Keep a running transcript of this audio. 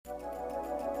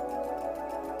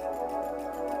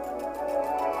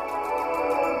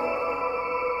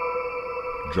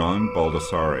John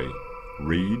Baldessari,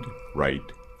 Read,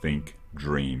 Write, Think,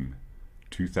 Dream,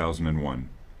 2001.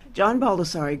 John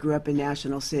Baldessari grew up in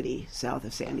National City, south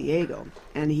of San Diego,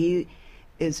 and he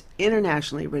is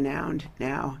internationally renowned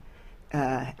now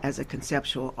as a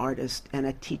conceptual artist and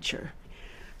a teacher.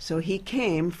 So he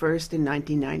came first in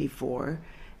 1994,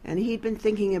 and he'd been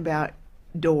thinking about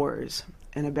doors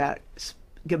and about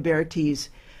Ghiberti's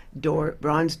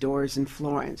bronze doors in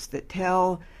Florence that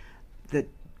tell the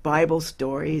Bible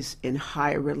stories in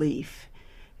high relief,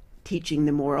 teaching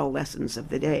the moral lessons of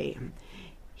the day.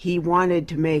 He wanted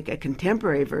to make a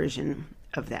contemporary version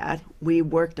of that. We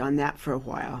worked on that for a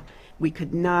while. We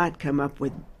could not come up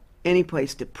with any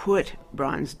place to put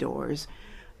bronze doors,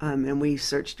 and we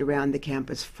searched around the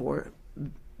campus for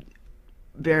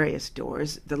various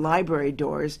doors. The library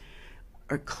doors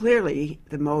are clearly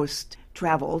the most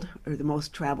traveled, or the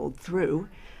most traveled through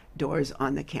doors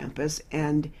on the campus,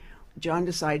 and John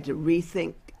decided to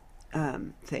rethink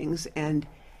things and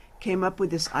came up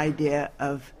with this idea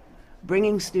of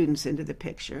bringing students into the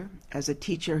picture. As a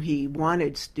teacher, he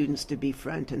wanted students to be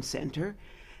front and center.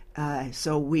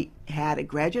 So we had a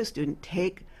graduate student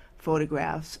take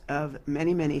photographs of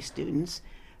many, many students.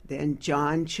 Then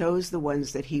John chose the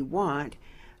ones that he wanted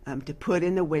to put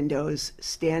in the windows,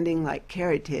 standing like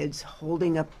caryatids,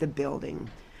 holding up the building,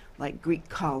 like Greek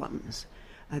columns.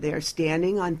 They are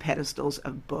standing on pedestals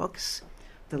of books.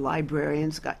 The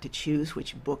librarians got to choose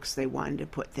which books they wanted to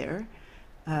put there.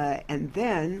 And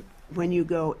then when you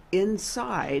go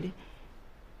inside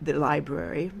the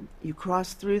library, you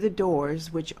cross through the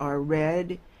doors, which are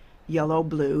red, yellow,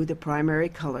 blue, the primary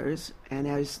colors. And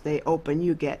as they open,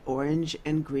 you get orange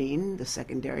and green, the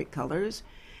secondary colors.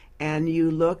 And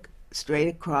you look straight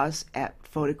across at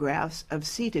photographs of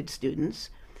seated students.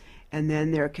 And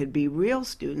then there could be real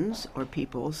students or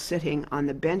people sitting on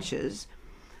the benches,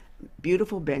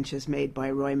 beautiful benches made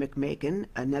by Roy McMakin,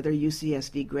 another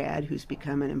UCSD grad who's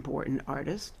become an important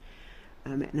artist.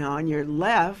 Now on your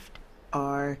left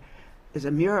is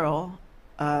a mural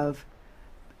of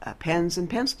pens and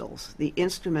pencils, the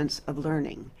instruments of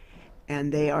learning.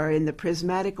 And they are in the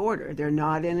prismatic order. They're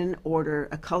not in an order,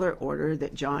 a color order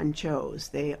that John chose.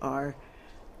 They are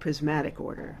prismatic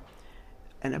order.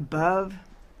 And above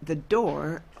the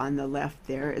door on the left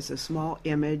there is a small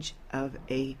image of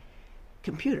a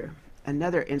computer,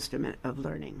 another instrument of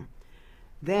learning.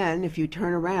 Then if you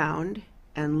turn around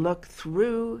and look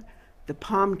through the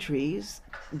palm trees,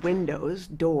 window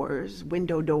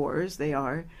doors they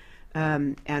are,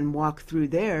 and walk through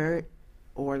there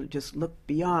or just look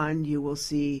beyond, you will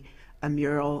see a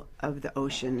mural of the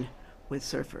ocean with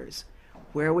surfers,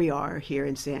 where we are here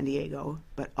in San Diego,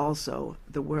 but also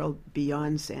the world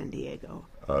beyond San Diego.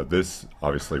 This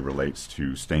obviously relates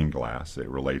to stained glass. It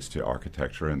relates to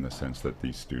architecture in the sense that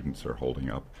these students are holding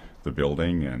up the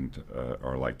building and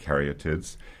are like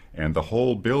caryatids. And the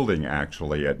whole building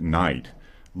actually at night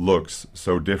looks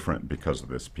so different because of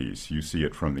this piece. You see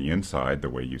it from the inside the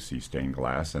way you see stained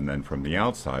glass, and then from the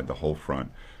outside the whole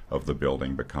front of the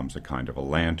building becomes a kind of a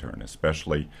lantern,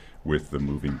 especially with the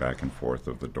moving back and forth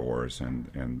of the doors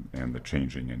and the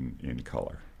changing in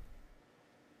color.